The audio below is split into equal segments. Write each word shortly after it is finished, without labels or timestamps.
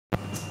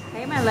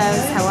Hey my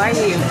loves, how are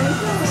you?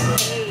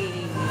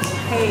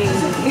 Hey,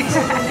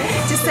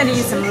 just sending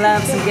you some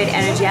love, some good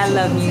energy. I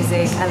love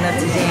music, I love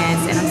to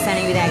dance, and I'm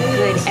sending you that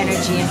good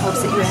energy in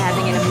hopes that you're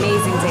having an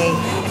amazing day,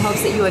 in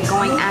hopes that you are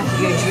going after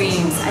your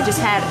dreams. I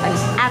just had an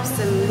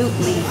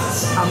absolutely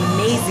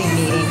amazing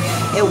meeting.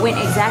 It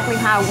went exactly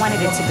how I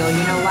wanted it to go.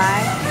 You know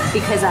why?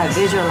 Because I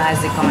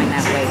visualized it going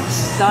that way.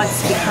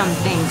 Thoughts become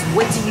things.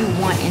 What do you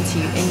want in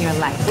your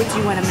life? What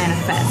do you want to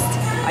manifest?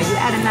 Are you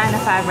at a 9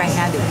 to 5 right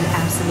now that you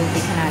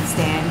absolutely cannot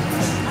stand?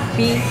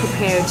 Be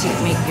prepared to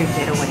make your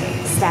getaway.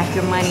 Stack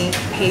your money,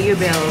 pay your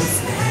bills,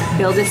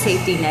 build a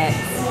safety net,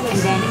 and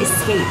then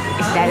escape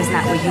if that is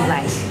not what you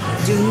like.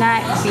 Do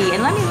not be, and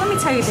let me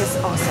tell you this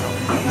also.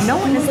 No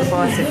one is the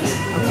boss of you,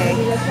 okay?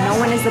 No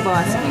one is the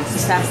boss of you.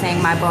 So stop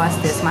saying my boss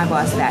this, my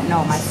boss that.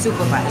 No, my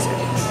supervisor.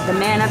 The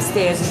man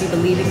upstairs, if you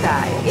believe in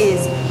God,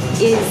 is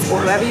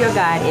or whoever your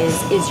God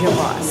is your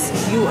boss.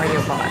 You are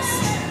your boss.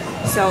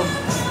 So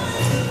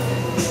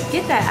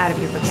get that out of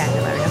your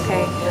vocabulary,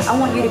 okay? I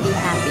want you to be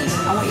happy.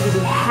 I want you to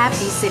be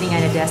happy sitting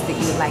at a desk that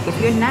you would like. If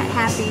you're not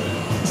happy,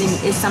 then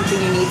it's something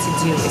you need to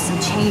do. It's some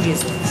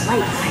changes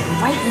right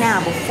now,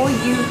 before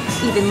you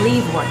even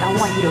leave work. I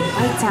want you to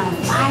write down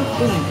 5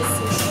 things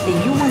that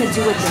you want to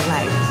do with your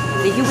life,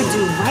 that you would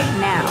do right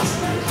now.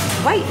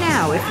 Right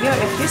now, if your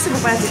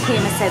supervisor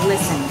came and said,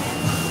 listen,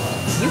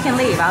 you can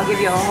leave. I'll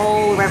give you a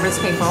whole reverence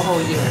pay for a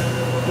whole year.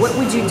 What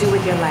would you do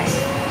with your life?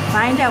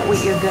 Find out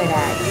what you're good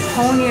at.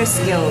 Hone your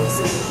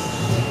skills.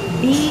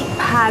 Be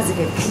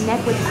positive.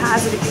 Connect with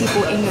positive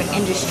people in your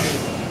industry.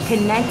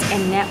 Connect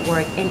and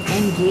network and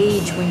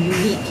engage when you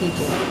meet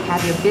people.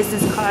 Have your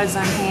business cards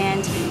on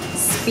hand.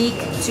 Speak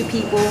to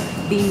people.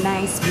 Be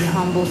nice, be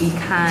humble, be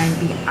kind,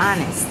 be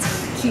honest.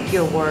 Keep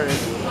your word.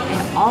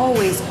 And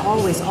always,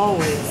 always,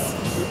 always,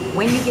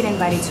 when you get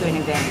invited to an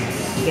event,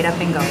 get up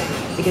and go.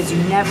 Because you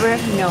never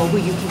know who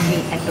you can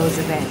meet at those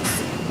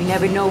events. You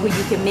never know who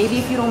you can, maybe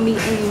if you don't meet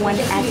anyone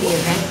at the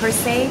event per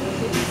se,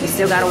 you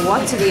still gotta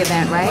walk to the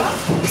event, right?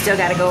 You still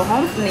gotta go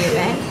home from the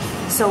event.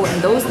 So in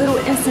those little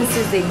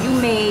instances that you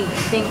may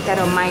think that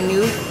are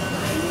minute,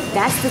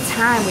 that's the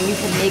time when you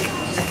can make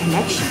a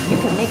connection. You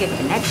can make a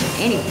connection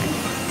anywhere.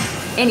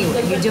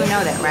 Anyway, you do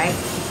know that, right?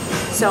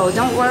 So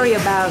don't worry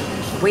about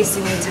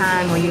wasting your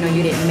time, or you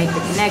didn't make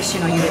the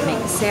connection, or you didn't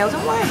make the sale.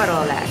 Don't worry about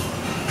all that.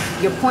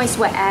 Your points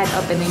will add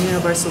up in the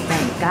universal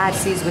bank. God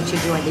sees what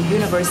you're doing. The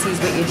universe sees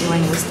what you're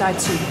doing. Will start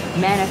to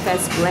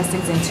manifest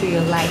blessings into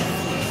your life.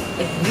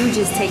 If you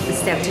just take the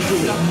step to do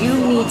it, you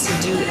need to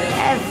do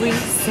every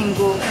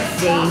single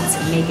day to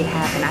make it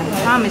happen. I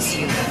promise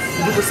you,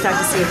 you will start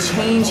to see a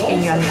change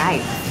in your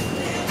life.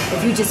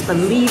 If you just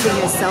believe in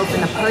yourself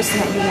and the person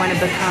that you want to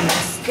become,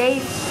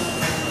 stay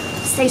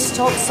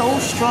so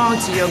strong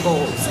to your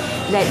goals.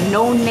 Let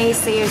no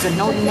naysayers or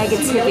no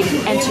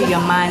negativity enter your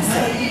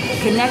mindset.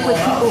 Connect with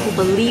people who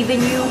believe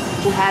in you,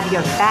 who have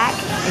your back,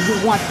 and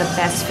who want the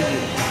best for you.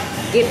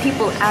 Get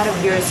people out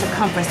of your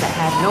circumference that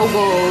have no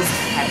goals,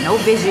 have no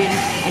vision,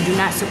 and do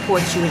not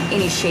support you in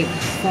any shape,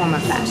 form, or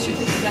fashion.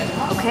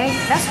 Okay?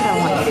 That's what I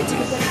want you to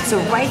do. So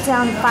write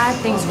down 5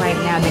 things right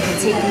now that can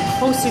take you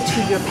closer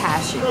to your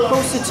passion,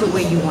 closer to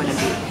where you want to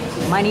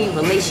be. Money,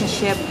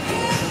 relationship,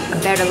 a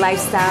better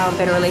lifestyle,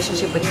 better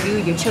relationship with you,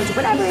 your children,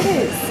 whatever it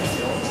is.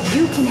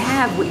 You can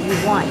have what you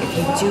want if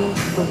you do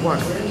the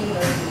work.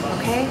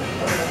 Okay?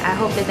 I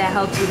hope that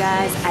helped you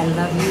guys. I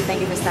love you.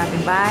 Thank you for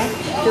stopping by.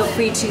 Feel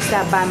free to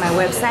stop by my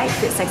website,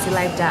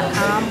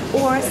 fitsexylife.com,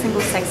 or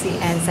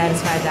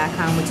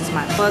singlesexyandsatisfied.com, which is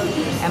my book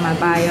and my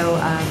bio.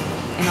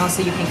 And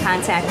also you can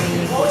contact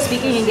me for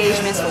speaking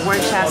engagements, for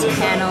workshops, for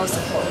panels,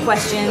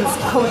 questions,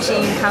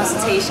 coaching,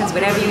 consultations,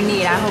 whatever you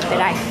need. I hope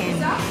that I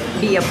can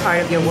be a part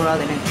of your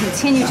world and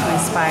continue to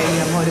inspire you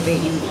and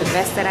motivate you the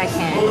best that I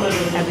can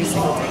every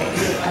single day.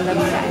 I love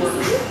you guys.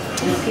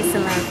 Peace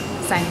and love.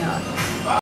 Signing off.